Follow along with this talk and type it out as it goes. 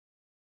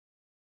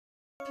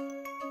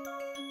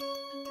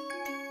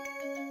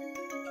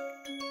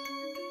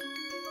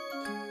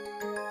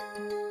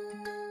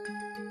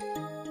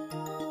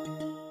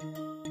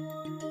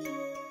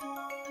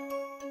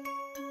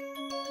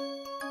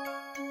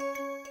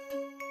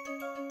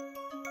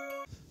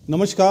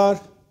Namaskar,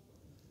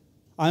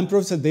 I am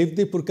Professor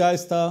Devdeep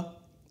Purkayastha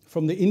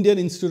from the Indian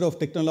Institute of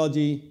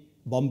Technology,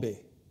 Bombay.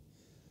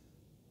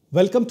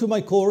 Welcome to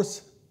my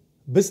course,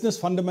 Business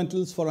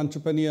Fundamentals for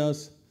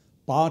Entrepreneurs,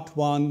 Part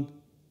 1,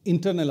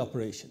 Internal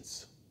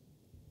Operations.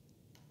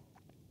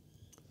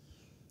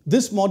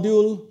 This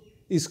module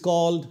is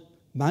called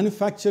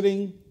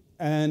Manufacturing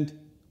and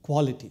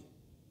Quality.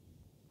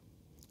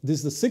 This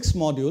is the sixth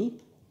module,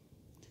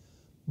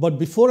 but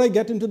before I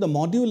get into the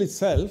module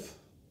itself,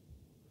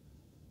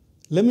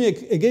 let me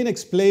again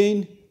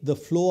explain the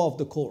flow of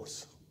the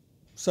course.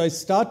 So I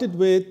started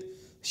with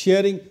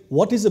sharing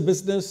what is a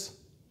business,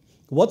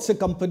 what's a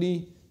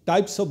company,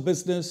 types of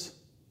business,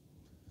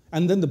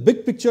 and then the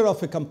big picture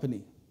of a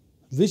company,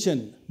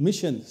 vision,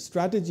 mission,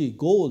 strategy,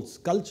 goals,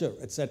 culture,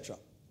 etc.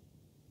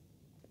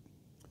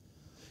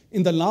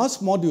 In the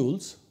last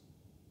modules,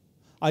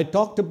 I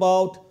talked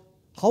about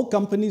how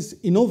companies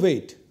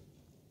innovate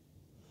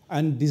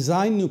and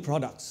design new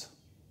products.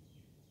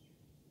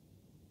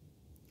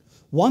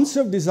 Once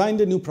you have designed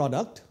a new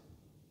product,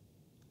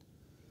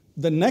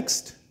 the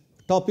next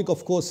topic,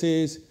 of course,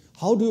 is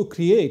how do you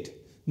create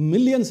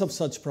millions of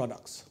such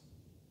products,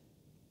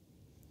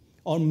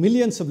 or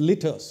millions of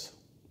liters,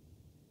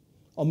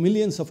 or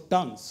millions of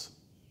tons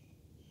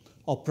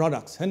of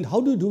products, and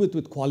how do you do it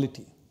with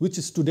quality, which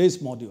is today's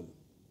module.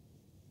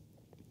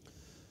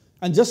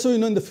 And just so you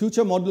know, in the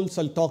future modules,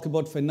 I'll talk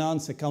about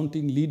finance,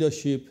 accounting,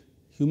 leadership,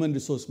 human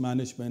resource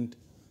management,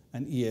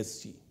 and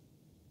ESG.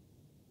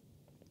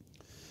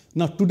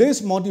 Now,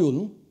 today's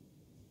module,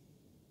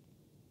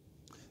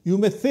 you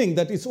may think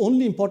that it's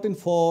only important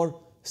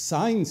for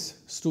science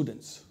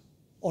students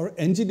or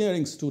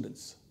engineering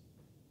students.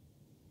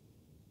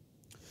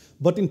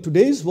 But in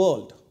today's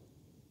world,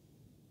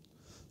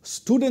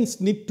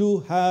 students need to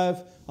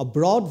have a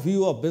broad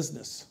view of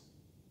business,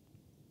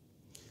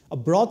 a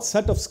broad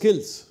set of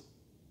skills,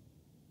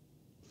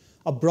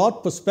 a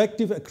broad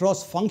perspective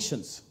across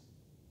functions.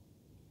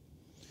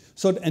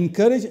 So to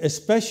encourage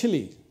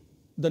especially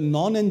the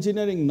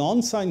non-engineering,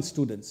 non-science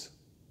students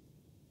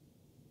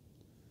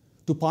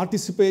to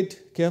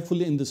participate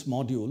carefully in this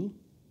module.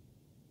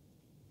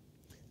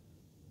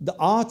 The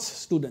arts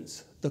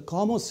students, the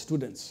commerce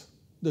students,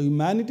 the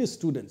humanities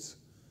students,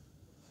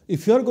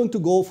 if you are going to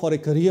go for a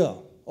career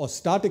or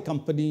start a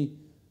company,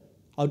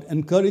 I would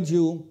encourage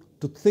you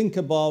to think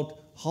about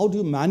how do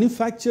you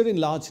manufacture in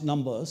large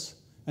numbers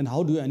and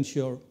how do you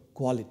ensure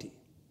quality.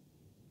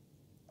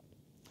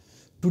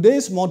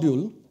 Today's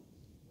module,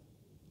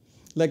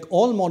 like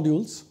all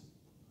modules,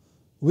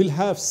 will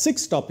have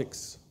 6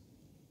 topics.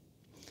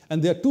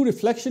 And there are 2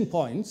 reflection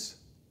points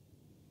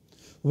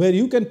where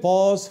you can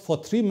pause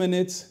for 3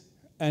 minutes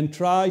and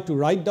try to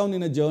write down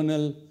in a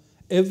journal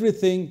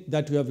everything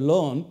that you have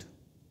learned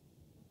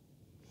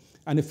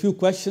and a few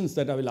questions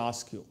that I will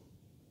ask you.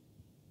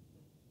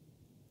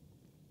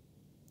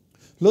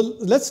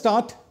 Let's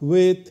start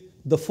with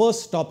the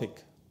first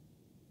topic.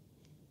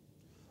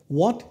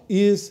 What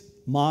is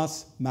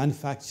mass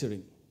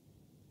manufacturing?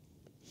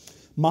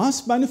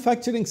 Mass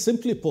manufacturing,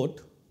 simply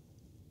put,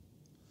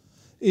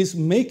 is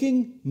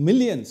making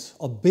millions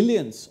or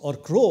billions or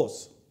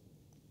crores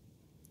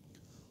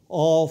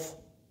of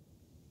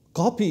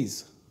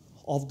copies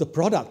of the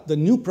product, the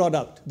new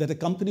product that a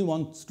company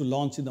wants to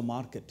launch in the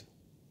market.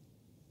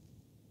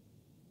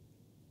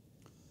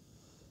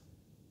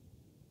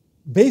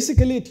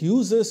 Basically, it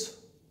uses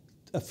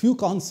a few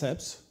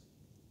concepts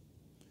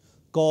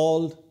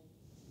called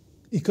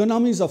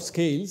economies of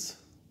scales,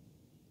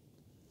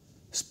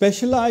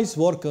 specialized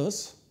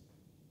workers,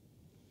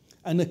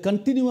 and a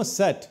continuous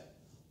set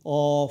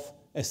of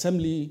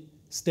assembly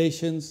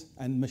stations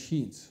and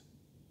machines.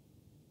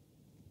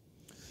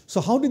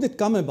 So how did it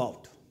come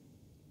about?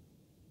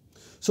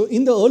 So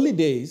in the early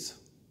days,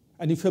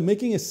 and if you're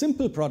making a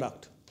simple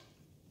product,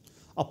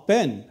 a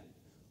pen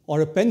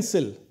or a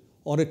pencil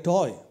or a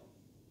toy,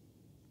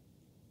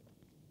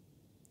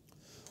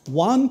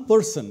 one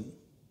person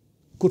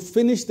could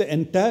finish the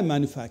entire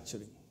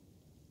manufacturing.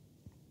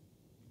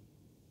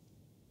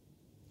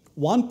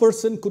 One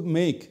person could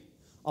make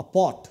a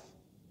pot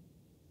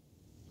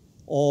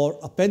or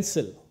a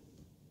pencil.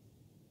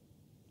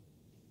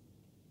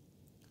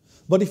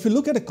 But if you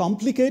look at a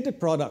complicated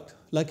product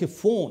like a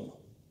phone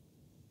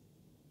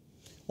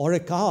or a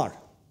car,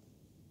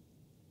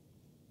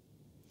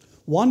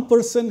 one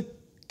person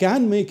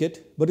can make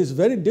it, but it's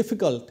very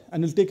difficult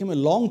and it will take him a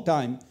long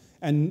time,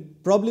 and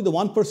probably the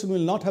one person will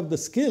not have the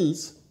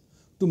skills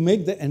to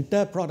make the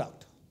entire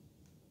product.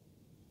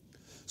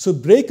 So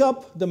break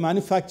up the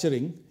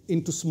manufacturing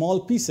into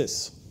small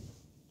pieces.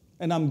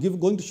 And I'm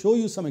going to show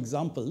you some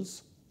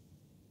examples.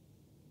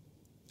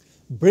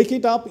 Break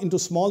it up into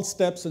small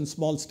steps and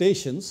small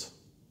stations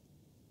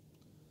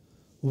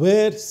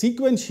where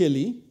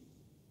sequentially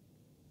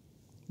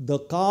the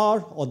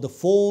car or the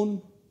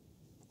phone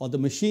or the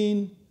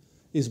machine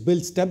is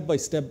built step by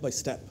step by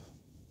step.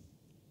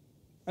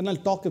 And I'll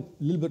talk a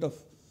little bit of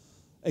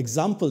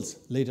examples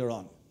later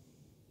on.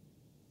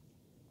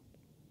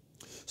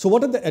 So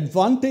what are the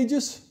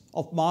advantages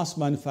of mass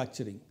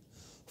manufacturing?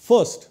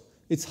 First,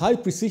 it's high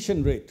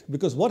precision rate,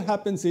 because what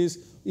happens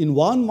is in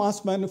one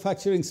mass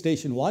manufacturing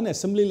station, one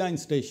assembly line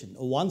station,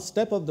 or one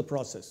step of the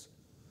process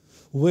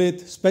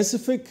with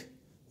specific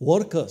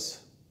workers,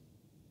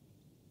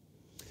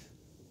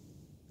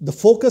 the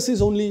focus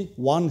is only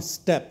one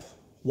step,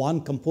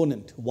 one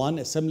component, one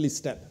assembly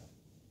step.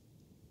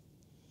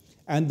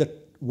 And the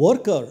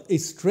worker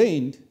is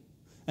trained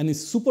and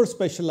is super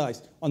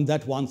specialized on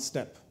that one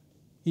step.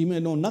 He may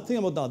know nothing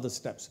about the other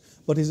steps,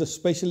 but he's a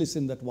specialist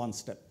in that one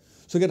step.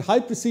 So you get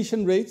high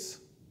precision rates,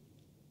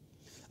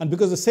 and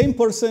because the same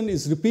person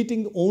is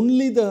repeating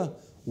only the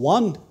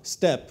one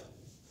step,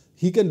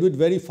 he can do it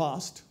very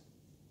fast.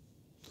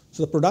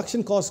 So the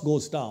production cost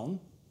goes down,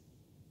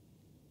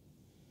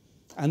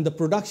 and the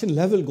production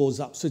level goes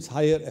up, so it's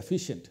higher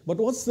efficient. But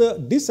what's the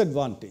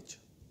disadvantage?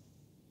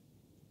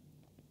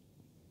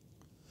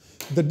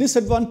 The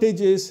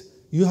disadvantage is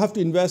you have to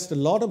invest a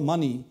lot of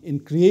money in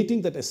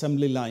creating that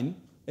assembly line,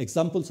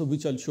 examples of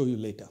which I'll show you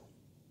later.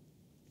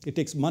 It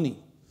takes money.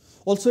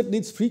 Also, it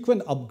needs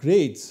frequent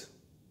upgrades,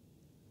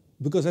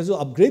 because as you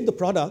upgrade the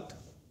product,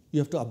 you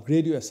have to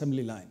upgrade your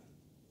assembly line.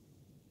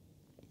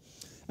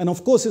 And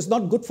of course, it's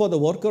not good for the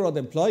worker or the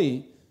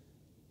employee,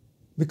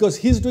 because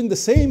he's doing the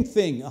same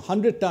thing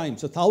 100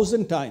 times,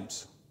 1,000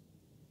 times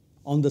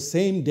on the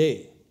same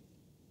day.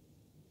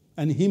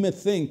 And he may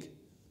think,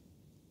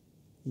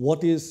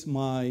 what is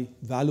my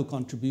value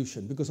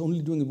contribution? Because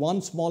only doing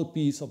one small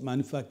piece of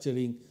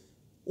manufacturing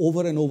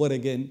over and over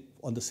again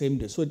on the same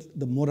day. So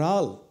the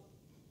morale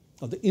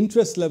or the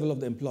interest level of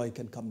the employee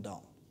can come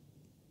down.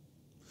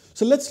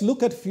 So let's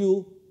look at a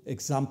few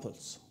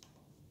examples.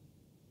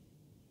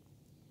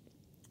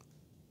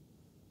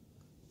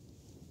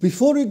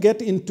 Before we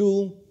get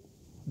into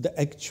the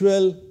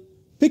actual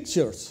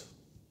pictures,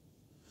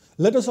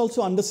 let us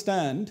also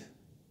understand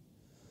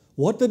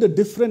what are the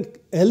different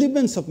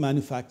elements of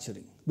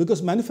manufacturing.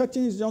 Because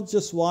manufacturing is not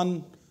just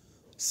one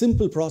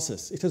simple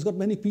process. It has got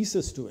many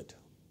pieces to it.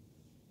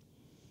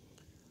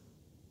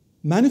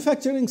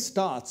 Manufacturing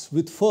starts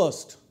with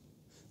first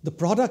the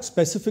product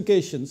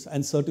specifications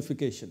and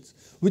certifications,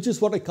 which is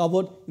what I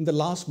covered in the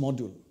last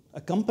module. A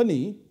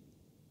company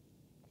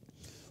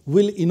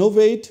will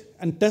innovate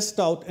and test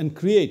out and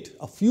create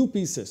a few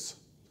pieces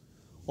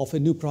of a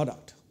new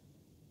product.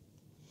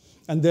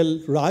 And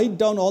they'll write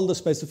down all the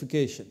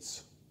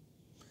specifications.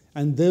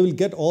 And they will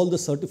get all the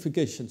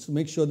certifications to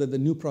make sure that the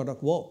new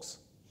product works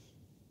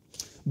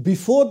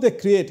before they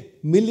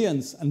create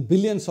millions and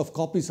billions of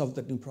copies of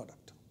that new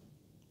product.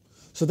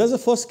 So that's the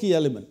first key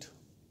element.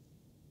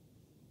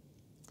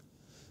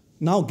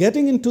 Now,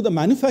 getting into the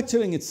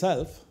manufacturing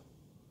itself,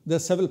 there are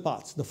several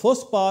parts. The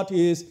first part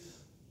is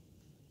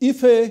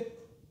if a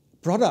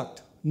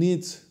product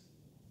needs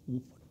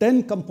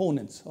 10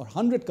 components or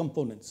 100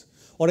 components,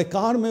 or a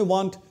car may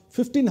want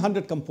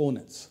 1,500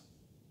 components,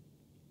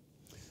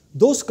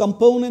 those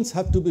components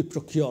have to be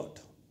procured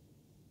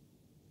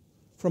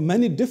from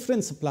many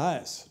different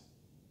suppliers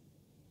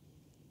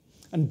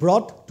and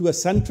brought to a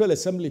central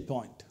assembly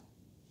point.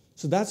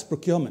 So that's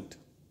procurement.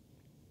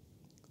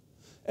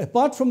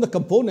 Apart from the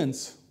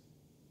components,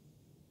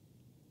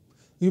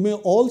 you may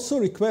also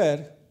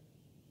require,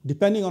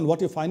 depending on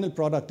what your final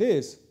product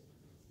is,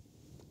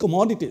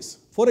 commodities.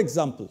 For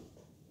example,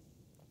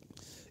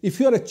 if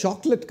you're a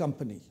chocolate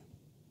company,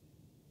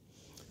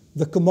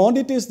 the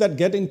commodities that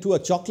get into a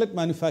chocolate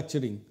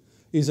manufacturing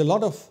is a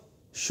lot of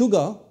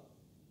sugar,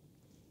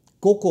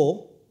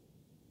 cocoa,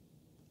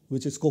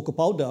 which is cocoa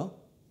powder,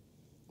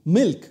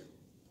 milk,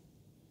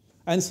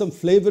 and some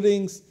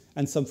flavorings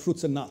and some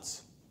fruits and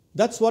nuts.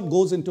 That's what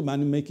goes into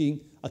making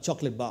a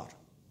chocolate bar.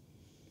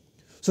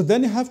 So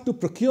then you have to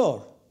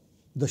procure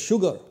the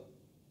sugar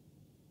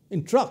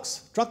in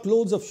trucks,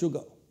 truckloads of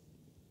sugar,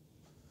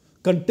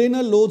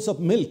 container loads of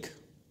milk,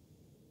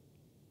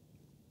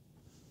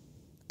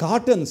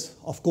 cartons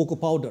of cocoa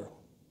powder,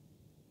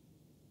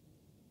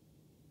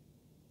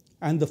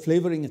 and the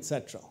flavoring,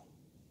 etc.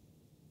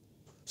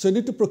 So you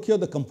need to procure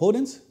the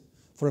components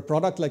for a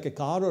product like a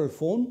car or a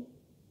phone,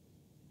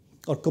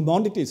 or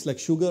commodities like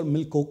sugar,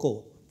 milk,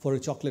 cocoa for a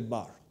chocolate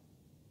bar.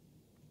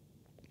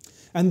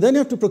 And then you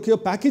have to procure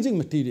packaging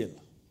material.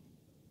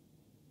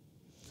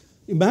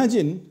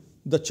 Imagine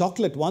the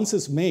chocolate, once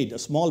it's made, a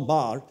small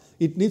bar,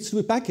 it needs to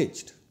be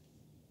packaged.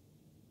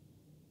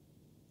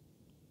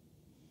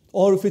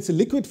 Or if it's a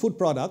liquid food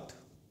product,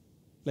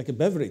 like a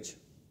beverage,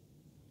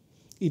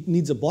 it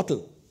needs a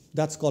bottle.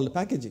 That's called the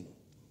packaging.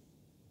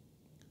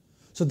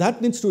 So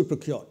that needs to be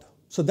procured.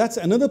 So that's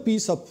another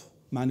piece of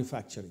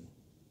manufacturing.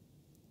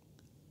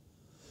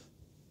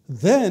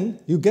 Then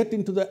you get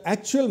into the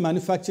actual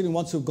manufacturing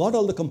once you've got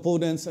all the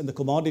components and the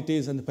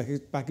commodities and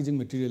the packaging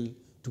material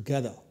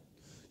together.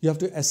 You have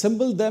to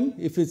assemble them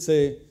if it's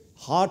a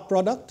hard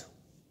product,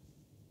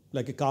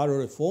 like a car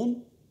or a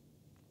phone.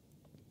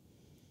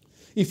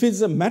 If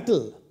it's a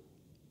metal,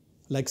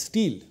 like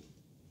steel,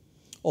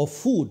 or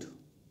food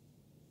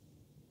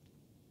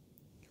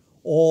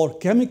or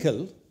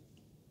chemical,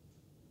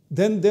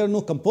 then there are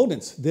no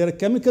components. There are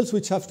chemicals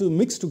which have to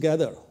mix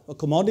together, or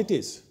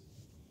commodities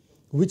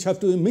which have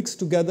to be mixed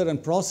together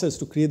and processed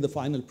to create the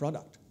final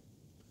product.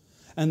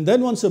 And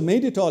then once you've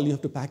made it all, you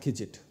have to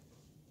package it.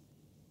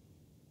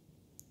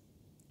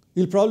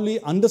 You'll probably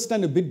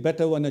understand a bit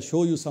better when I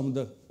show you some of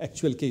the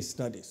actual case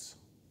studies.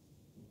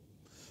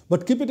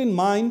 But keep it in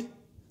mind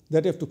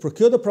that you have to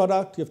procure the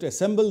product, you have to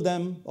assemble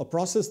them or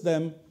process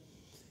them,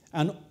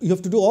 and you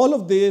have to do all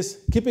of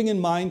this keeping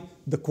in mind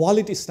the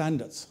quality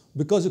standards,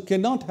 because you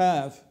cannot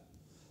have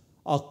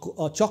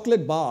a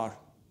chocolate bar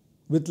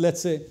with,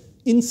 let's say,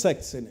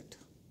 insects in it.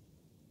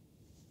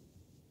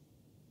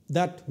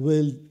 That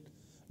will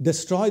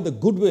destroy the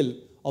goodwill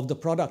of the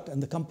product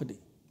and the company,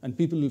 and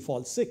people will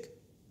fall sick.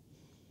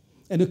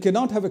 And you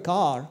cannot have a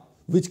car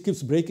which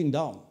keeps breaking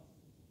down,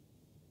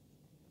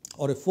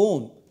 or a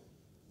phone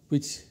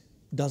which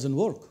doesn't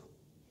work.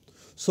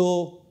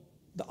 So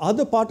the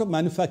other part of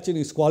manufacturing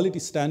is quality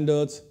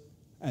standards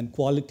and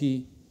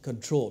quality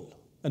control,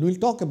 and we'll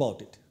talk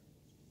about it.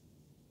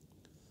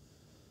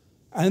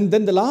 And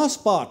then the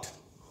last part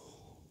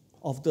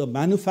of the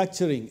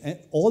manufacturing, and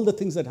all the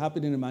things that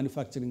happen in a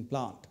manufacturing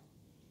plant,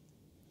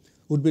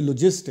 would be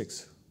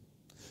logistics.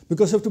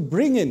 Because you have to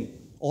bring in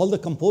all the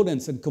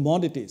components and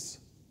commodities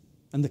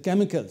and the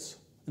chemicals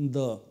and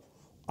the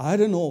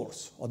iron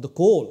ores or the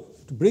coal,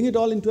 to bring it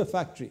all into a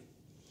factory.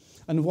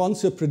 And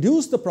once you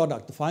produce the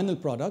product, the final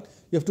product,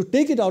 you have to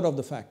take it out of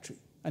the factory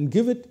and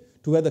give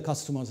it to where the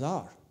customers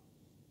are.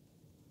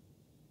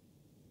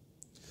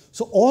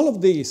 So all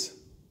of these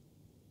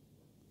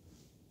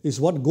is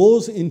what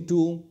goes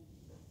into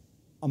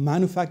a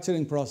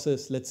manufacturing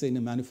process, let's say in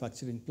a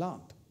manufacturing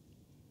plant.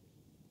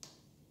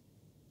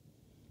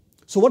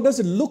 So what does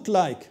it look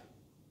like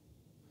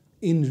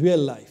in real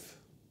life?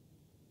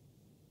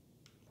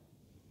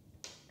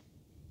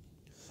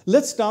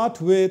 Let's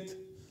start with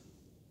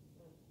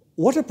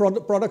what a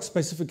product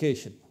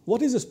specification.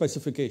 What is a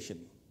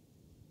specification?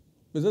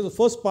 This is the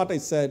first part I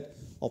said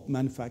of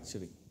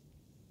manufacturing.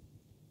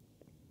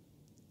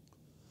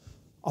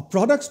 A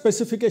product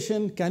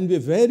specification can be a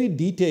very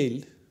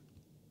detailed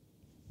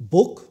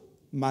book,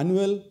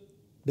 manual,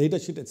 data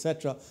sheet,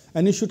 etc.,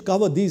 and it should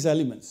cover these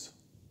elements.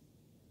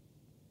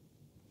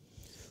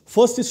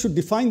 First, it should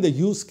define the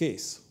use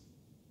case.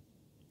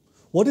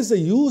 What is the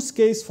use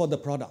case for the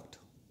product?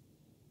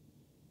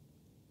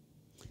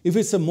 If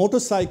it's a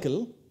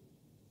motorcycle,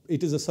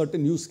 it is a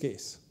certain use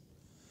case.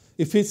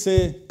 If it's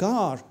a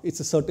car, it's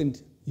a certain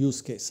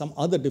use case, some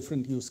other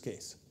different use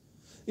case.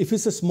 If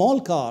it's a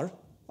small car,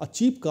 a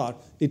cheap car,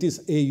 it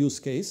is a use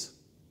case.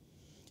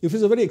 If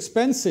it's a very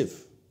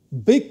expensive,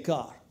 big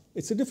car,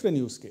 it's a different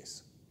use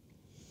case.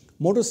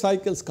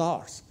 Motorcycles,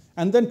 cars,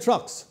 and then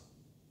trucks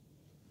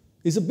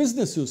is a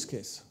business use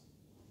case.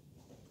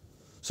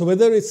 So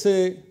whether it's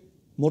a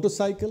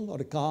motorcycle or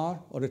a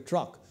car or a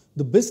truck,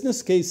 the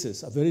business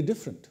cases are very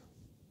different.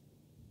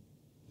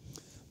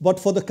 But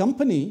for the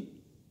company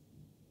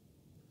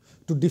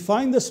to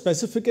define the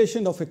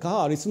specification of a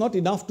car, it's not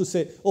enough to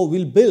say, oh,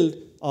 we'll build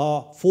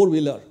a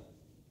four-wheeler.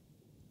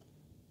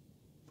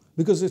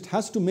 Because it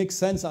has to make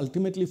sense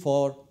ultimately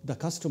for the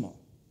customer.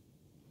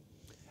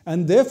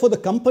 And therefore, the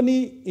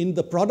company in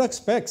the product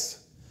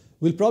specs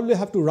will probably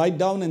have to write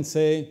down and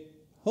say,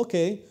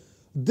 okay,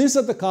 these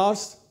are the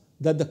cars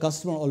that the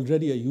customer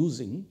already are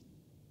using,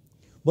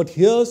 but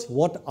here's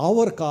what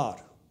our car,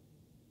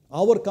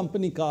 our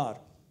company car,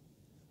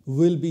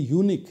 will be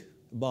unique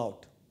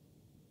about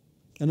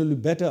and will be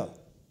better,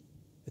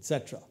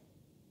 etc.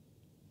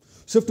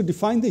 So you have to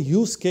define the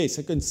use case.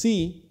 You can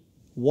see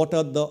what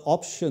are the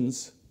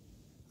options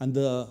and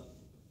the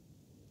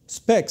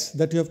specs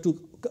that you have to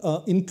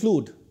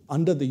include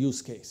under the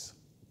use case.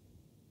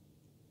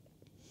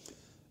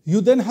 You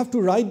then have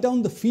to write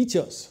down the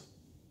features.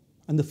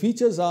 And the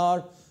features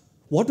are,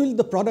 what will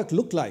the product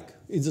look like?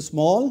 Is it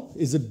small?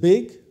 Is it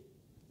big?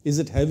 Is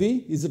it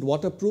heavy? Is it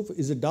waterproof?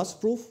 Is it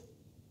dustproof?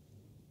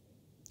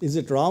 Is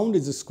it round?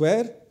 Is it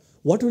square?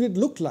 What will it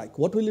look like?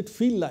 What will it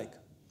feel like?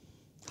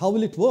 How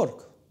will it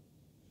work?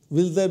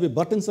 Will there be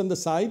buttons on the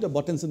side or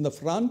buttons in the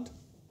front?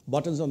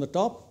 Buttons on the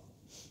top?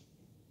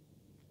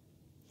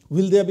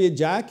 Will there be a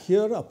jack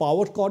here, a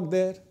power cord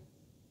there?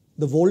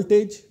 The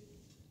voltage?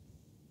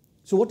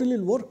 So what will it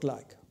work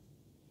like?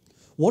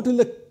 What will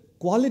the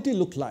quality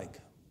look like?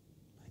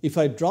 If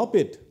I drop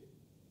it,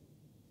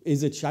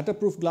 is it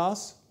shatterproof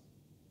glass?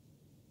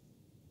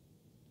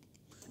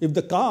 If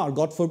the car,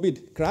 God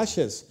forbid,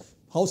 crashes,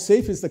 how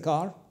safe is the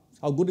car?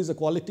 How good is the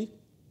quality?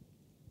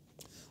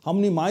 How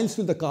many miles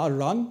will the car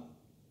run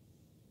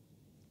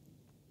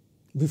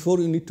before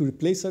you need to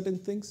replace certain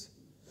things?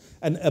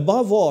 And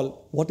above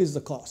all, what is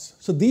the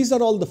cost? So these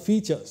are all the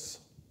features.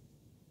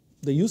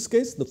 The use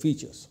case, the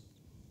features.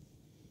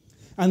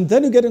 And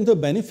then you get into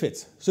the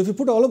benefits. So if you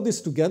put all of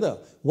this together,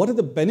 what are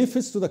the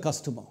benefits to the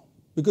customer?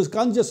 Because you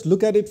can't just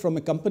look at it from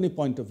a company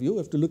point of view. You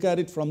have to look at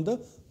it from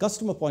the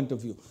customer point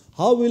of view.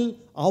 How will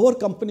our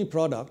company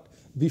product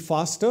be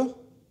faster,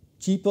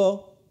 cheaper,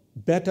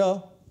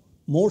 better,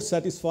 more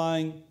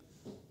satisfying,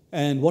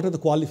 and what are the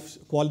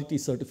quality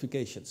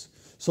certifications.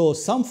 So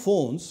some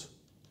phones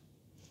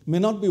may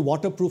not be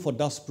waterproof or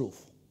dustproof.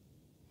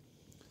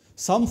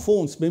 Some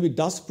phones may be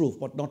dustproof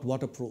but not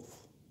waterproof.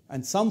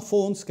 And some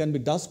phones can be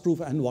dustproof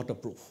and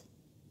waterproof.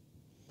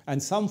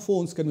 And some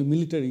phones can be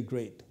military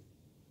grade.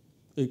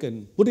 You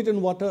can put it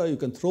in water, you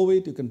can throw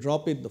it, you can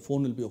drop it, the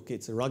phone will be okay.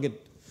 It's a rugged.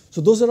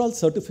 So those are all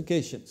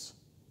certifications.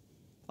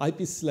 like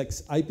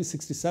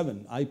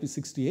IP67,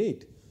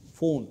 IP68,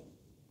 phone,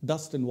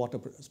 dust and water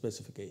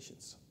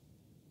specifications.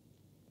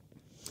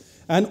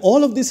 And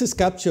all of this is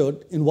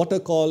captured in what are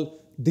called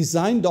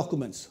design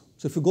documents.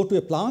 So if you go to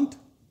a plant,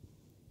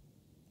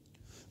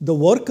 the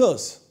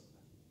workers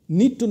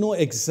need to know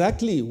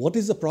exactly what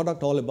is the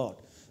product all about.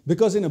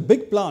 Because in a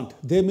big plant,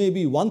 there may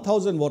be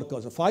 1,000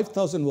 workers, or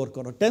 5,000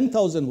 workers, or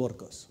 10,000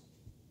 workers.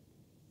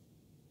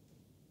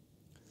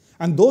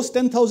 And those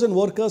 10,000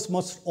 workers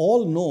must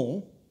all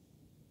know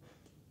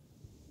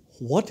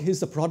what is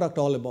the product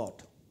all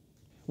about,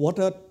 what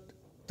are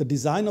the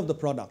design of the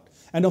product,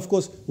 and of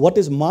course, what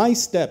is my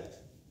step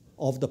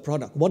of the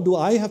product, what do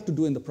I have to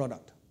do in the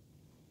product.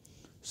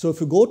 So if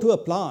you go to a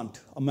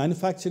plant, a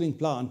manufacturing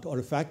plant or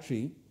a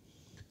factory,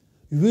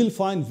 you will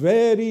find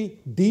very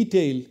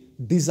detailed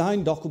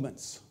design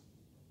documents,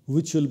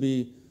 which will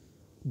be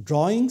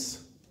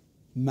drawings,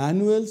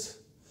 manuals,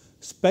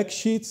 spec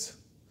sheets,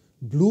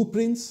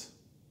 blueprints.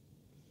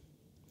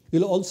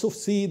 You'll also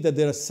see that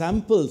there are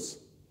samples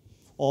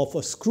of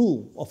a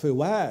screw, of a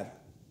wire,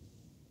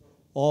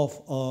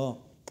 of a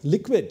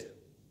liquid.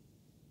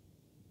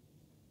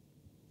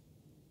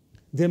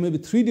 There may be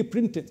 3D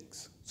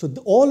printings. So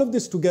all of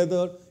this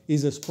together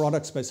is a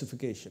product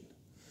specification.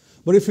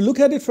 But if you look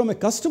at it from a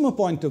customer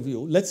point of view,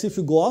 let's say if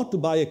you go out to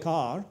buy a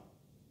car,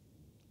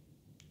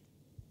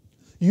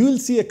 you will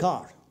see a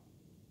car.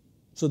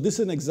 So this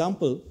is an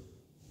example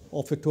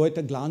of a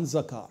Toyota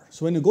Glanza car.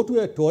 So when you go to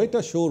a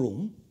Toyota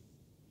showroom,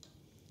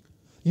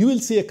 you will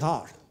see a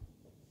car.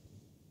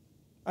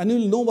 And you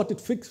will know what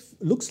it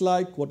looks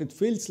like, what it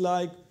feels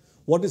like,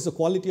 what is the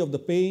quality of the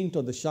paint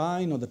or the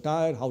shine or the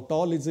tire, how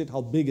tall is it,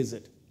 how big is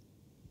it.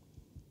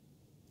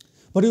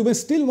 But you may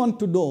still want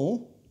to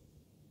know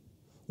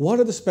what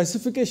are the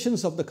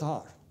specifications of the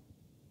car.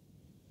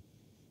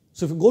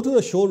 So if you go to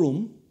the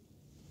showroom,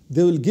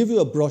 they will give you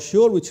a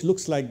brochure which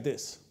looks like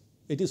this.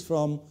 It is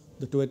from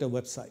the Toyota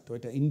website,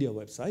 Toyota India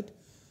website.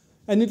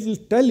 And it will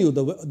tell you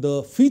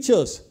the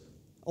features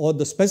or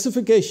the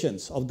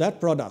specifications of that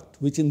product,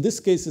 which in this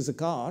case is a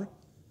car,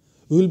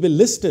 will be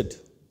listed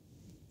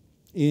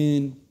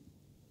in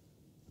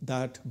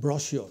that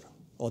brochure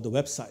or the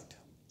website.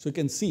 So you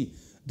can see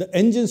the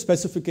engine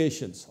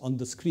specifications on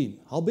the screen.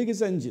 How big is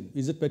the engine?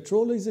 Is it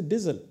petrol or is it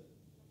diesel?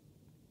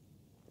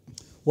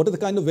 What are the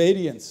kind of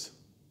variants?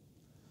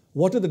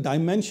 What are the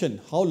dimension?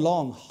 How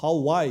long? How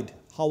wide?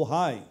 How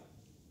high?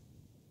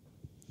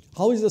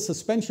 How is the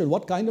suspension?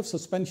 What kind of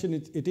suspension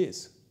it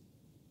is?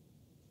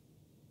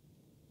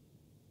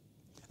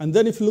 And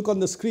then if you look on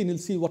the screen, you'll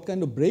see what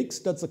kind of brakes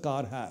does the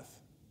car have?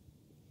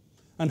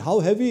 And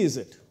how heavy is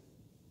it?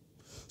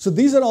 So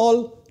these are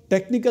all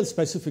technical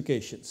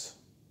specifications.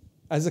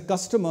 As a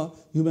customer,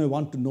 you may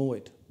want to know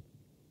it.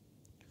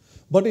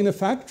 But in a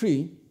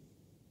factory,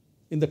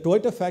 in the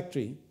Toyota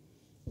factory,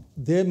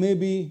 there may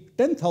be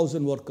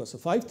 10,000 workers or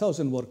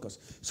 5,000 workers.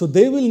 So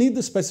they will need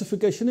the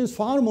specification in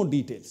far more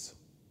details.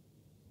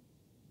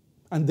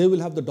 And they will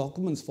have the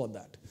documents for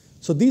that.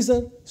 So these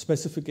are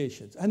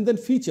specifications. And then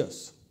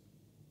features.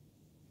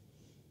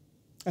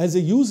 As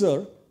a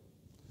user,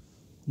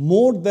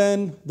 more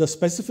than the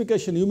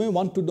specification, you may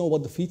want to know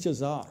what the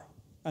features are.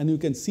 And you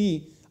can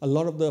see a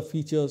lot of the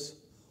features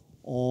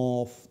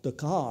of the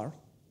car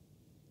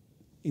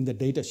in the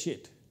data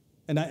sheet.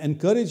 And I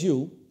encourage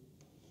you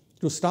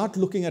to start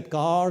looking at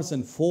cars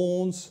and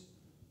phones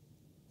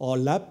or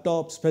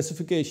laptop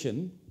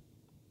specification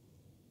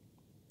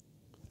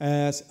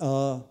as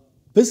a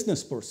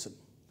business person,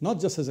 not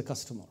just as a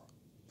customer.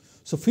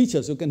 So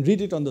features, you can read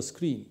it on the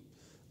screen.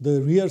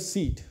 The rear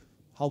seat,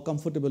 how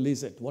comfortable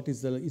is it?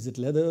 Is it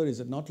leather?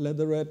 Is it not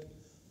leatherette?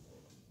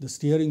 The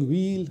steering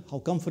wheel, how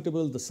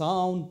comfortable, the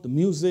sound, the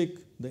music,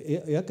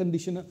 the air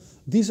conditioner.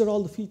 These are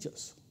all the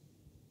features.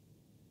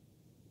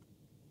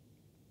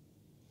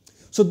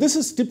 So this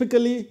is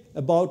typically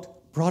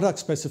about product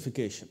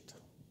specification.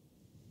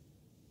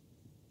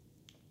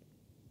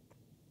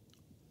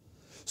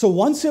 So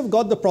once you've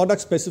got the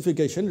product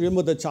specification,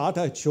 remember the chart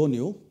I had shown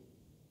you,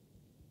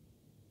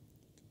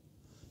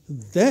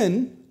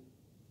 then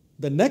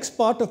the next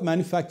part of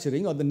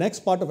manufacturing or the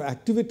next part of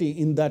activity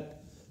in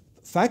that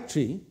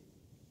factory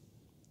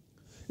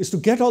is to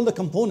get all the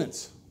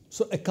components.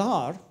 So a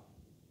car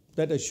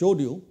that I showed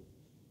you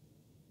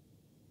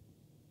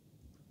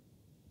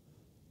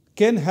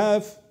can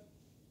have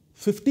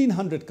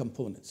 1,500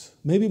 components,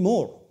 maybe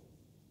more.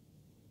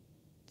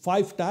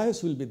 5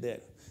 tires will be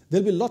there.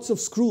 There'll be lots of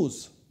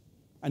screws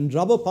and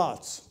rubber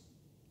parts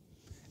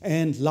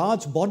and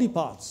large body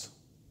parts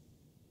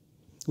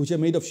which are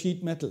made of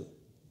sheet metal,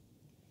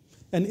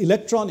 and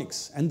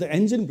electronics and the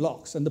engine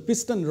blocks and the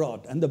piston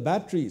rod and the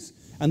batteries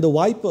and the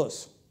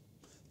wipers.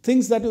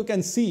 Things that you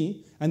can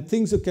see and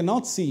things you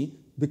cannot see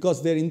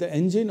because they're in the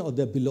engine or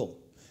they're below.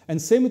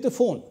 And same with the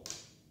phone.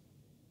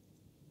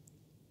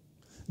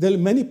 There are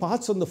many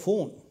parts on the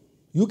phone.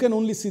 You can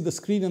only see the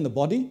screen and the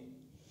body,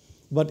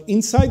 but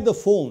inside the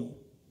phone,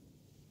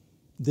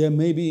 there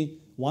may be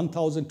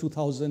 1,000,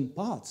 2,000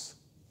 parts,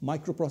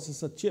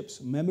 microprocessor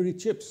chips, memory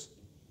chips,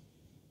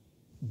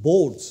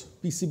 boards,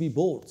 PCB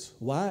boards,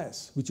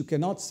 wires, which you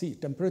cannot see,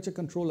 temperature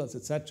controllers,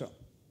 etc.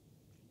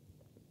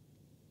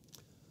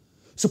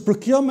 So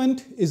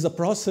procurement is the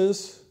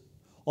process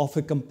of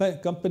a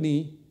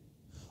company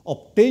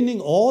obtaining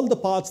all the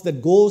parts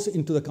that goes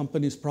into the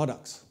company's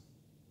products.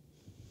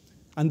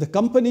 And the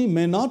company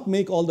may not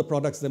make all the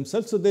products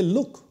themselves, so they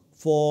look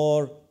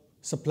for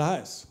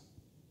suppliers.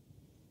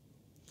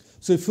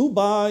 So if you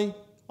buy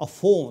a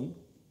phone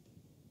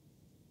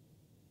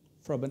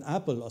from an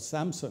Apple or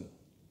Samsung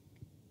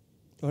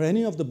or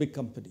any of the big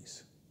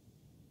companies,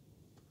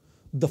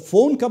 the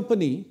phone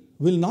company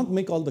will not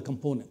make all the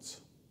components.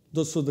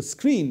 So the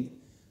screen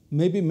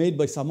may be made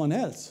by someone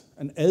else.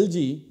 An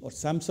LG or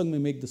Samsung may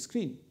make the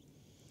screen.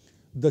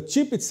 The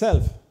chip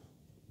itself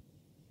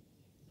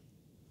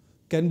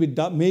can be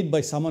made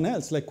by someone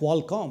else, like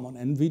Qualcomm or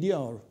NVIDIA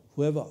or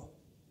whoever.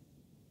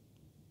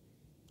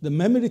 The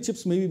memory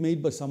chips may be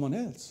made by someone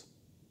else.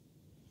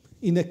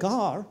 In a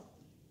car,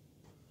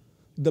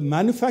 the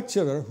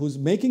manufacturer who's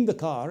making the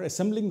car,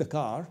 assembling the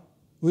car,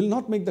 will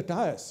not make the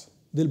tires.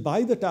 They'll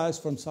buy the tires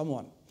from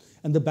someone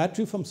and the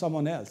battery from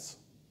someone else,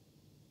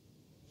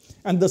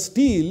 and the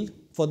steel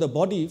for the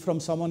body from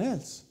someone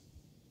else.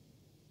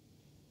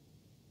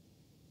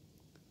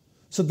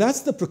 So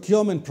that's the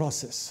procurement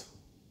process.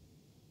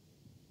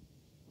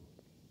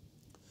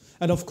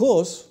 And of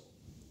course,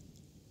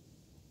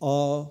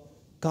 a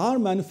car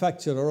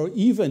manufacturer or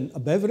even a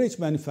beverage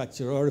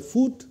manufacturer or a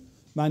food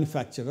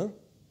manufacturer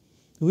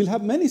will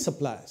have many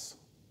suppliers.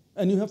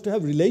 And you have to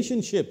have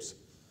relationships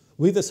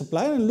with the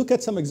supplier, and look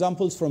at some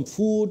examples from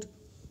food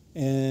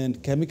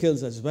and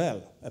chemicals as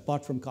well,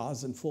 apart from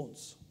cars and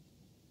phones.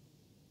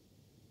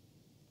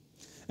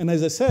 And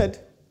as I said,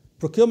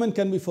 procurement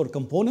can be for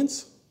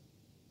components,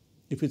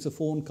 if it's a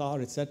phone,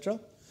 car, etc.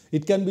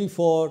 It can be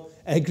for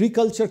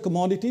agriculture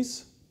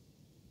commodities,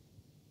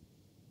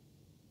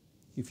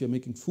 if you're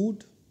making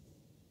food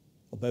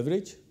or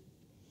beverage.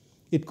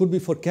 It could be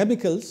for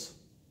chemicals,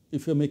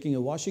 if you're making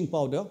a washing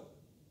powder.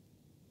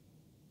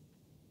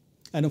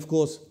 And of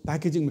course,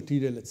 packaging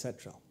material,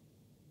 etc.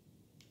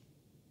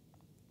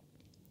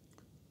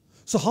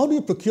 So how do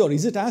you procure?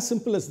 Is it as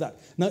simple as that?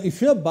 Now,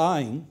 if you're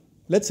buying,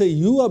 let's say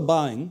you are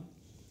buying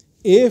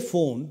a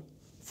phone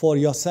for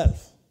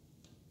yourself,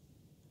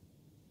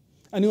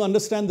 and you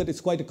understand that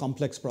it's quite a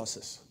complex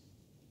process.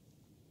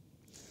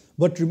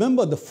 But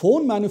remember, the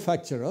phone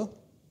manufacturer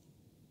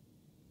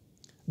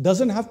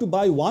doesn't have to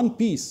buy one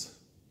piece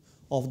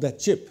of that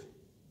chip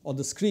or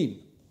the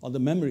screen or the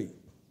memory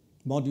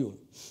module.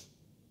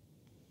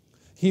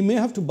 He may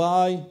have to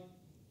buy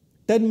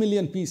 10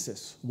 million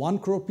pieces, 1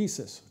 crore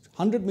pieces,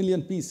 100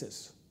 million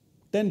pieces,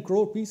 10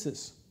 crore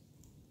pieces.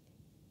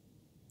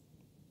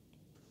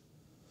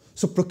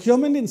 So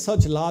procurement in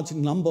such large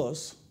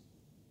numbers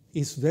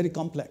is very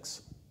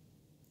complex.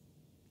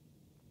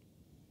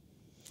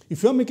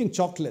 If you're making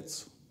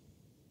chocolates,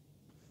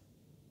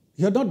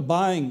 you're not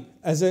buying,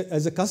 as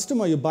a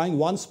customer, you're buying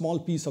one small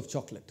piece of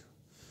chocolate.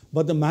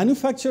 But the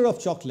manufacturer of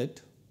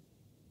chocolate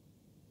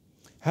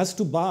has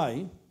to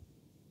buy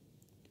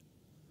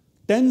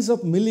tens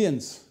of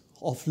millions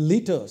of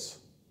liters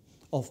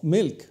of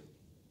milk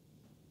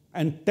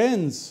and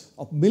tens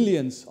of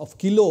millions of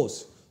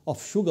kilos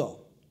of sugar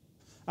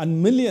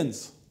and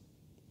millions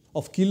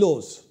of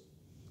kilos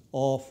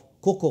of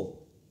cocoa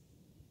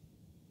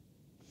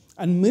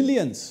and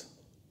millions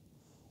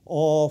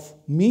of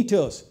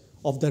meters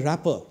of the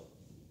wrapper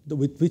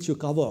with which you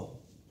cover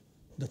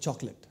the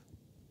chocolate.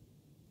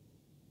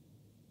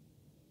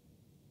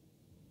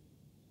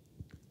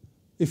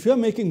 If you're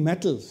making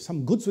metal,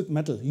 some goods with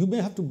metal, you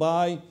may have to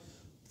buy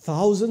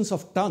thousands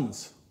of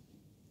tons,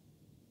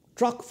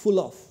 truck full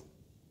of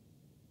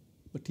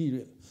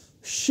material,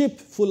 ship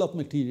full of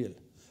material,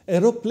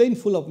 aeroplane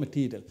full of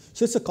material.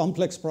 So it's a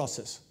complex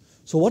process.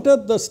 So what are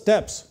the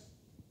steps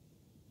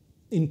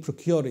in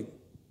procuring?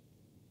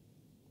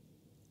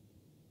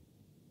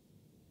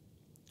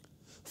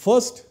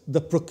 First,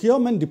 the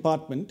procurement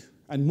department,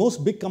 and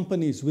most big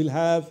companies will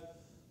have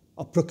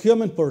a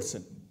procurement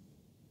person,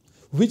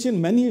 which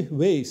in many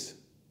ways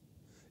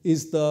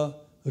is the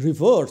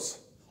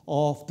reverse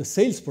of the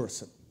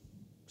salesperson.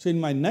 So in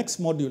my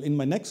next module, in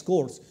my next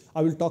course,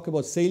 I will talk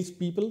about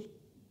salespeople,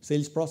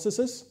 sales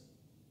processes.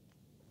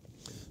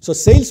 So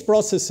sales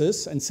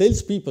processes and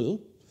salespeople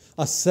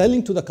are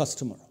selling to the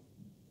customer.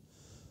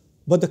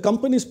 But the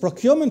company's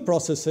procurement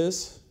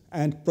processes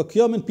and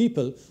procurement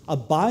people are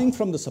buying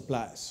from the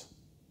suppliers.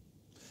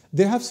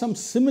 They have some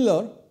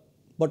similar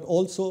but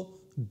also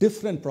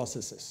different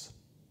processes.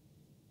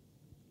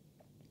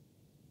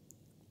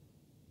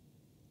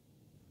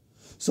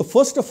 So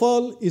first of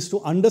all is to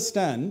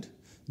understand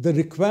the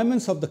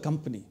requirements of the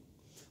company.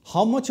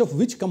 how much of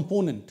which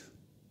component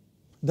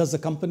does the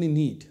company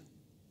need?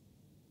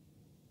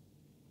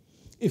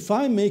 If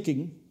I'm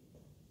making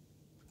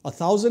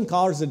 1,000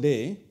 cars a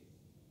day,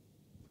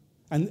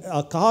 and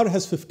a car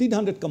has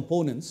 1,500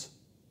 components,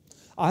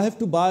 I have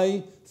to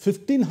buy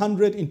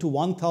 1,500 into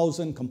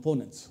 1,000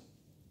 components.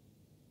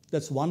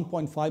 That's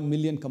 1.5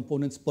 million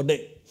components per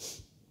day.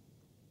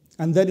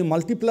 And then you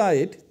multiply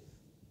it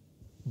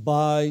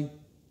by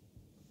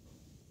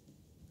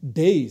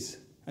days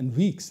and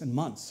weeks and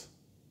months.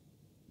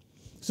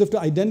 So you have to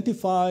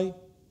identify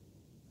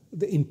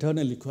the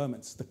internal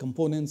requirements, the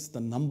components,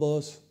 the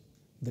numbers,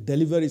 the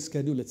delivery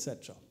schedule,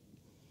 etc.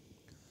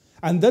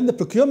 And then the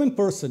procurement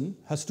person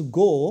has to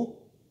go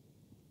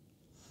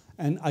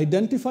and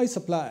identify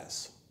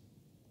suppliers.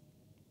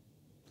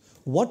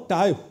 What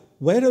type,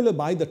 where will I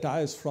buy the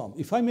tires from?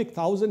 If I make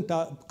 1,000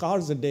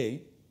 cars a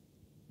day,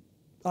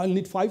 I'll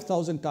need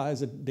 5,000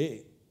 tires a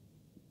day.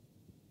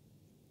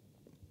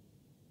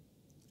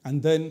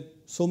 And then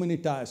so many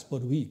tires per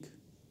week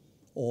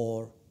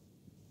or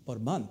per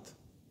month.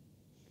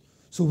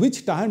 So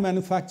which tire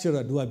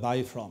manufacturer do I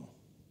buy from?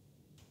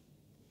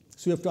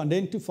 So you have to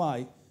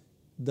identify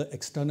the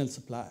external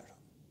supplier.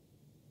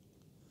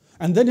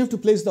 And then you have to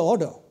place the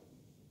order.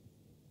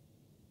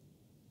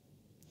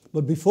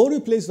 But before you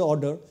place the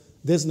order,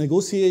 there's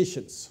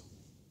negotiations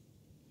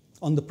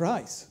on the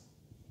price.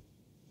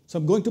 So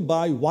I'm going to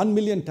buy 1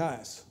 million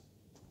tires.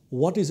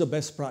 What is the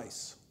best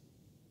price?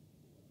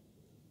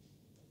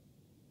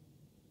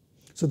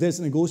 So there's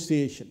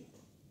negotiation.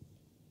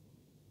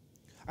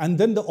 And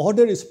then the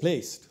order is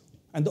placed.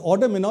 And the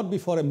order may not be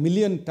for 1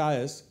 million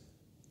tires,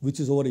 which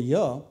is over a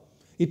year.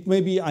 It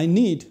may be I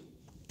need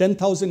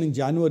 10,000 in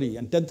January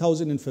and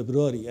 10,000 in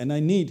February, and I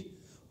need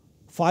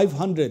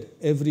 500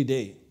 every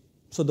day.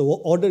 So the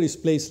order is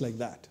placed like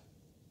that.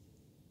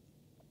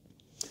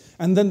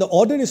 And then the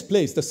order is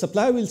placed, the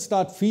supplier will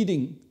start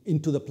feeding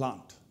into the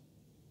plant.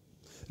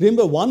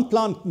 Remember, one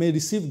plant may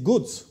receive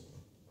goods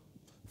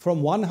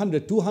from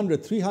 100,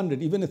 200,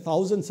 300, even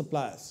 1,000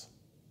 suppliers.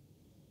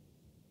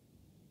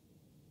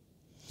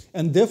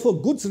 And therefore,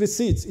 goods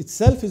receipts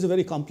itself is a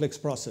very complex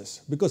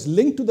process, because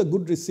linked to the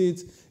good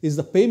receipts is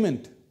the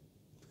payment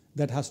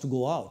that has to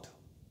go out.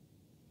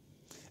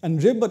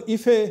 And remember,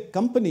 if a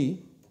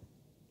company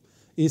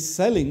is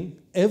selling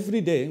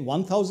every day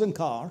 1,000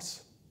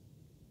 cars,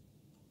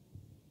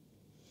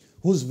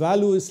 whose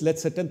value is,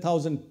 let's say,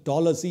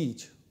 $10,000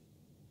 each,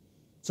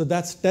 so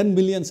that's 10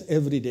 millions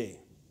every day.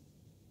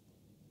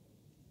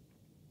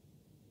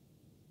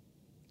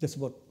 Just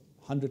about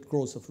 100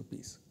 crores of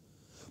rupees.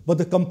 But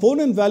the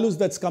component values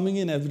that's coming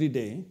in every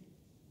day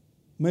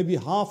may be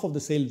half of the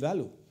sale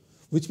value,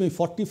 which means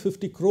 40,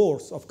 50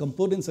 crores of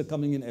components are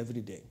coming in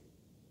every day.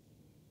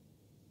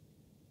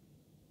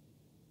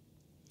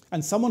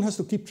 And someone has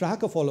to keep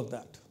track of all of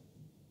that.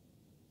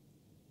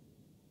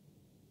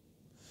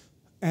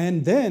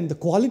 And then the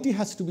quality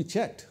has to be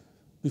checked.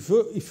 If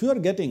you are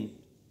getting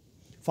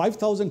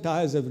 5,000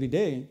 tires every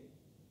day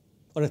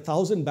or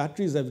 1,000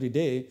 batteries every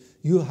day,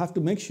 you have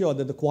to make sure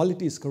that the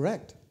quality is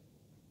correct.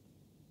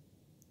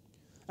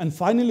 And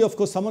finally, of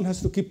course, someone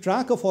has to keep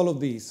track of all of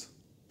these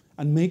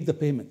and make the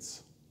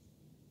payments.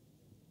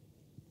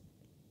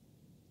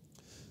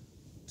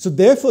 So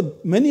therefore,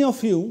 many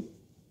of you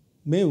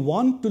may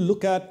want to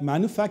look at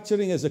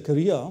manufacturing as a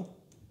career,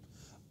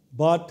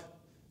 but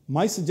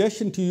my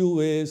suggestion to you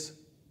is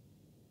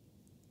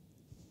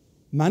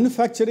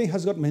manufacturing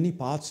has got many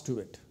parts to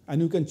it,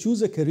 and you can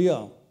choose a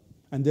career.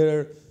 And there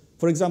are,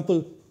 for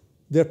example,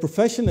 there are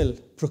professional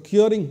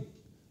procuring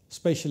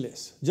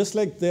specialists. Just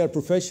like they are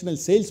professional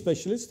sales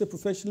specialists, they're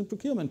professional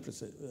procurement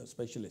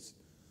specialists.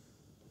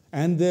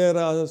 And there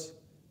are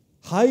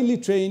highly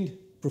trained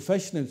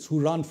professionals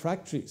who run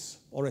factories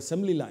or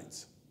assembly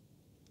lines.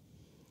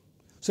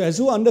 So as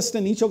you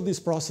understand each of these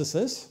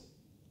processes,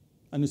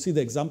 and you see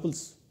the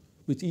examples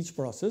with each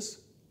process,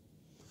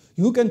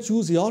 you can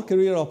choose your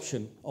career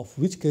option of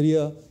which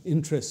career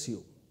interests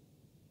you.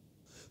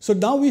 So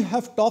now we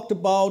have talked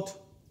about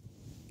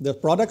the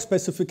product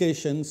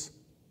specifications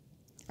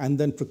and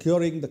then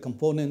procuring the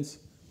components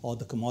or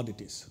the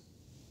commodities.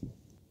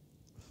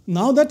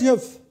 Now that you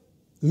have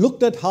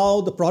looked at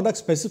how the product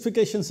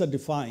specifications are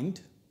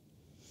defined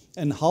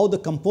and how the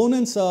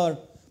components are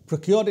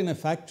procured in a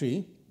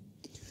factory,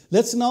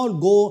 let's now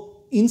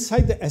go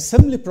inside the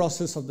assembly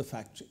process of the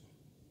factory.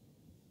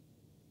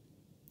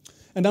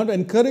 And I would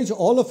encourage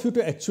all of you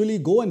to actually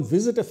go and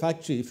visit a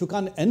factory. If you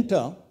can't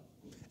enter,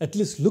 at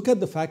least look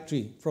at the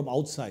factory from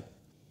outside.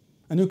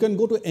 And you can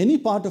go to any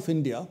part of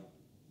India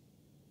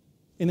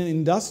in an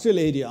industrial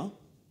area,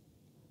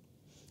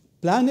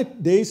 plan a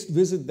day's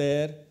visit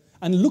there,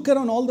 and look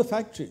around all the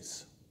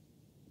factories.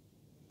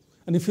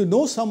 And if you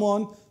know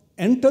someone,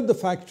 enter the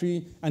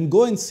factory and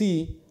go and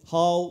see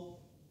how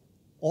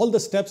all the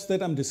steps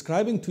that I'm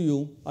describing to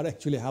you are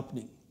actually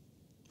happening.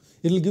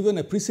 It'll give you an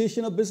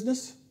appreciation of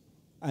business,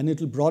 and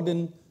it'll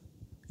broaden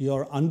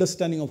your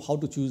understanding of how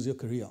to choose your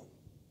career.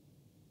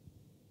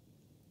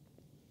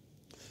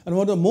 And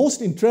one of the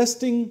most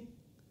interesting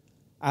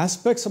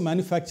aspects of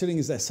manufacturing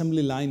is the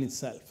assembly line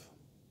itself.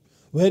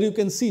 where you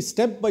can see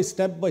step by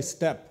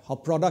step how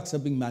products are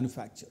being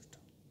manufactured.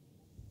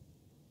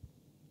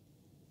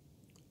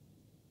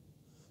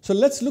 So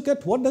let's look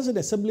at what does an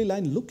assembly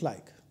line look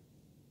like.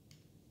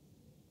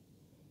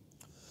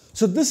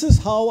 So this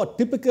is how a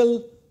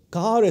typical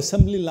car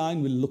assembly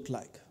line will look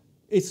like.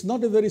 It's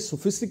not a very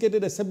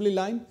sophisticated assembly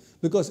line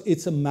because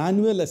it's a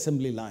manual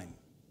assembly line.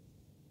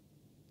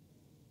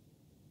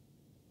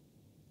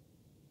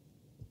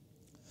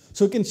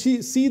 So you can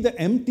see the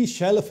empty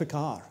shell of a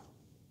car,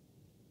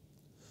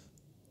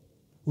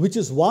 which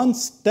is one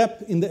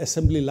step in the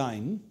assembly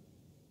line.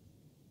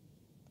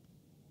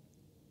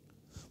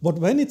 But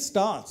when it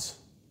starts,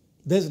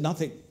 there's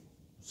nothing.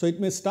 So it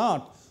may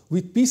start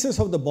with pieces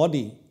of the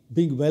body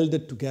being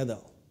welded together.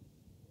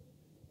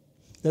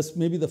 That's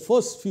maybe the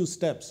first few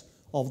steps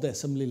of the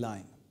assembly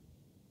line.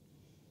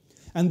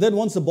 And then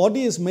once the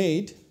body is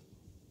made,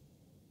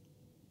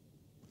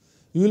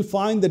 you will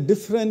find the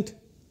different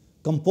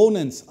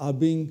components are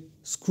being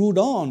screwed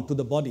on to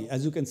the body,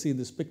 as you can see in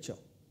this picture.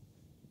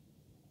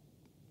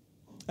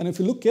 And if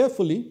you look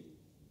carefully,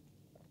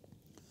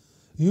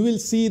 you will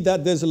see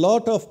that there's a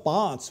lot of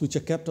parts which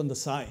are kept on the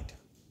side.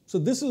 So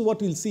this is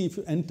what you'll see if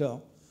you enter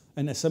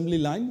an assembly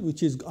line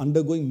which is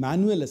undergoing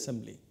manual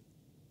assembly.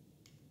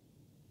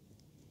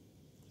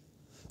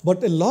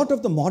 But a lot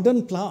of the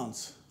modern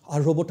plants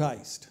are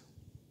robotized.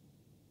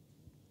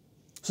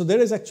 So there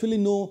is actually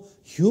no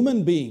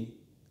human being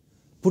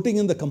putting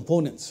in the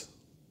components.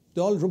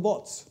 They're all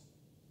robots.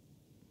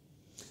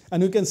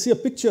 And you can see a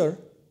picture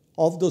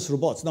of those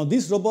robots. Now,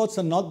 these robots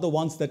are not the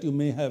ones that you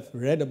may have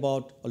read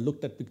about or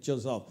looked at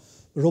pictures of,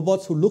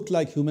 robots who look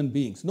like human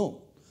beings.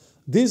 No.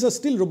 These are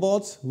still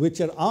robots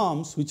which are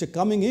arms which are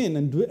coming in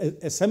and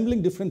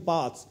assembling different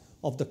parts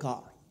of the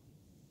car.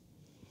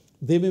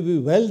 They may be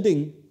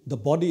welding the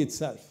body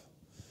itself.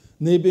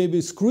 They may be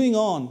screwing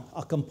on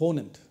a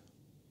component.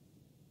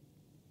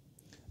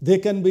 They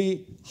can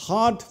be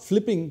hard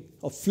flipping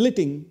or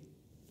flitting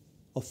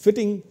or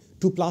fitting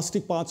two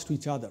plastic parts to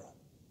each other.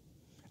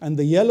 And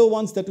the yellow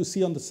ones that you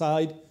see on the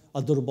side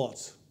are the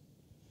robots.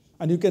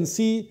 And you can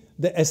see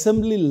the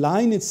assembly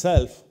line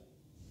itself,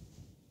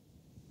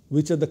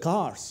 which are the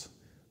cars.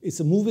 It's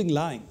a moving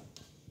line.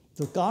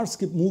 The cars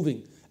keep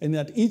moving. And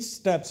at each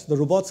step, the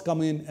robots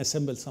come in,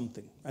 assemble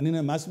something. And in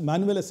a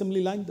manual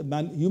assembly line,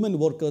 the human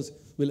workers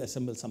will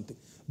assemble something.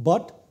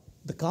 But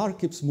the car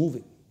keeps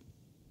moving.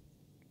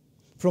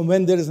 From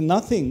when there is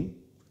nothing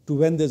to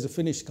when there's a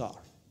finished car.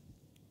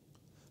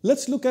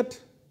 Let's look at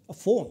a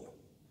phone.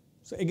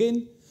 So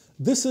again,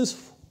 this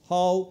is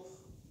how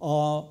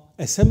an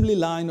assembly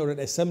line or an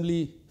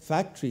assembly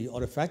factory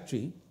or a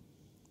factory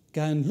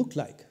can look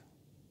like.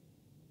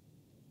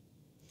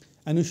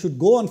 And you should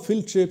go on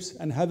field trips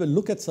and have a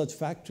look at such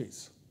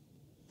factories.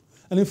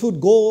 And if you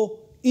would go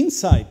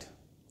inside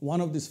one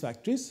of these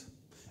factories,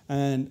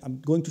 and I'm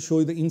going to show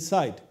you the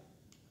inside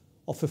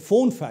of a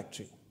phone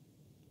factory.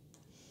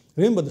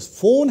 Remember, this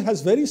phone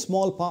has very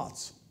small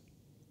parts,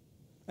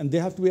 and they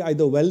have to be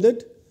either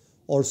welded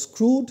or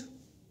screwed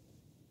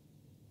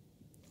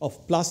or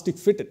plastic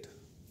fitted,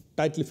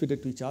 tightly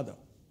fitted to each other.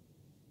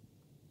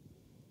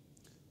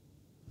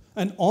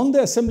 And on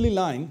the assembly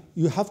line,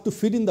 you have to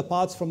fit in the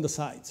parts from the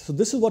sides. So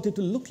this is what it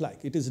will look like.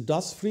 It is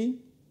dust-free.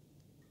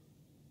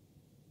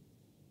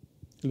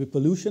 It will be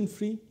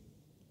pollution-free.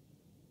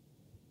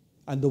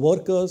 And the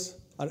workers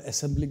are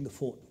assembling the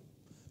phone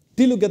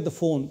till you get the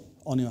phone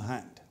on your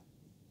hand.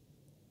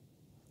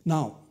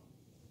 Now,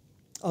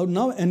 I would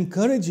now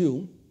encourage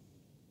you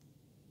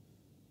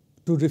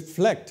to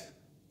reflect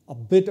a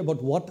bit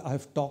about what I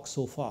have talked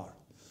so far.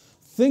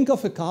 Think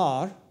of a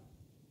car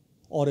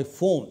or a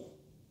phone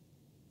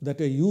that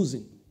you're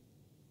using.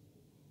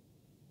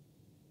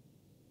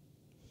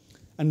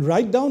 And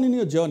write down in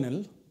your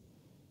journal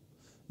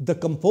the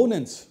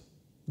components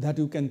that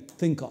you can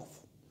think of.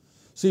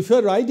 So if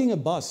you're riding a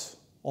bus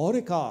or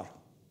a car,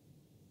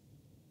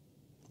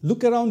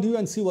 look around you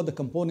and see what the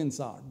components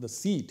are. The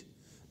seat,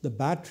 the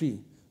battery,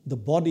 the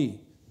body,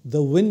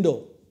 the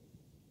window,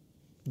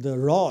 the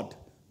rod,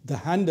 the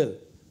handle,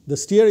 the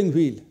steering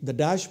wheel, the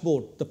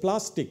dashboard, the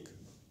plastic.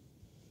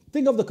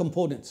 Think of the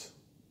components.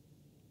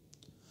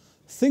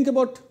 Think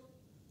about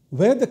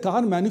where the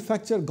car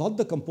manufacturer got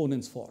the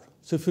components for.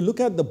 So if you look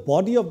at the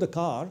body of the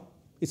car,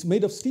 it's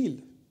made of steel.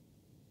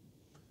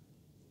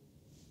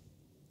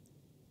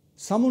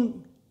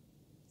 Someone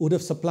would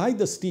have supplied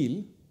the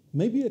steel,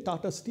 maybe a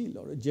Tata Steel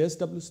or a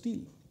JSW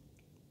Steel,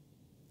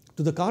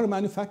 to the car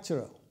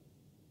manufacturer.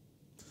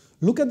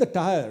 Look at the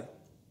tire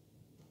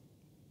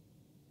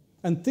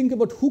and think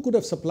about who could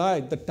have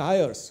supplied the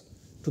tires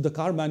to the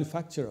car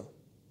manufacturer.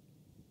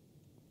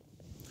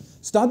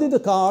 Study the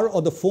car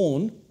or the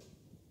phone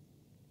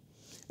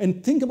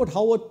and think about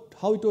how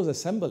it was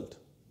assembled,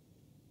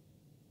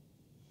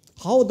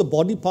 how the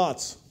body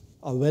parts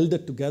are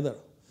welded together,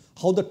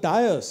 how the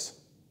tires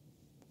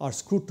are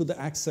screwed to the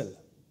axle,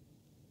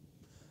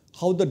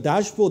 how the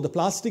dashboard, the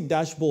plastic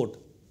dashboard,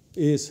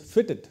 is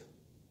fitted,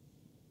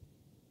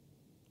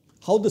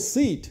 how the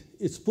seat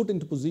is put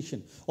into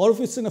position. Or if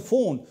it's in a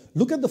phone,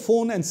 look at the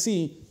phone and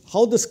see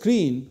how the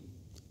screen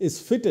is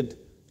fitted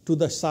to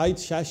the side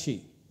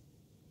chassis.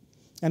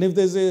 And if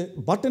there's a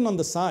button on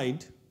the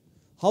side,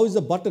 how is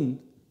the button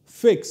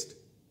fixed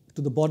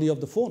to the body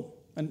of the phone?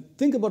 And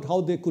think about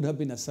how they could have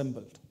been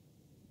assembled.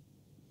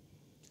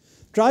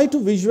 Try to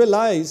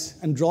visualize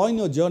and draw in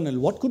your journal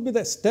what could be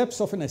the steps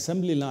of an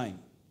assembly line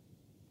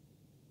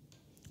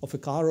of a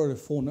car or a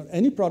phone or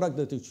any product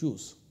that you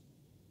choose.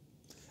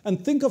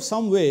 And think of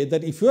some way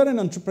that if you're an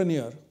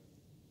entrepreneur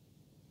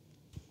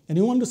and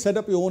you want to set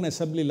up your own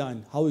assembly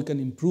line, how you can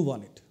improve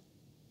on it.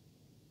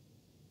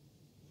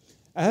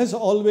 As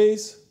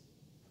always,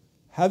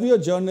 have your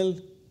journal,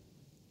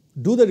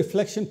 do the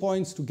reflection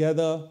points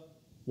together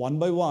one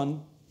by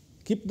one,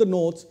 keep the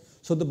notes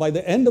so that by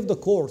the end of the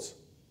course,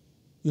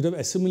 you'd have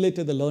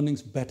assimilated the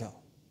learnings better.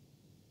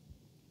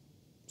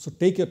 So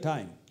take your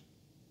time.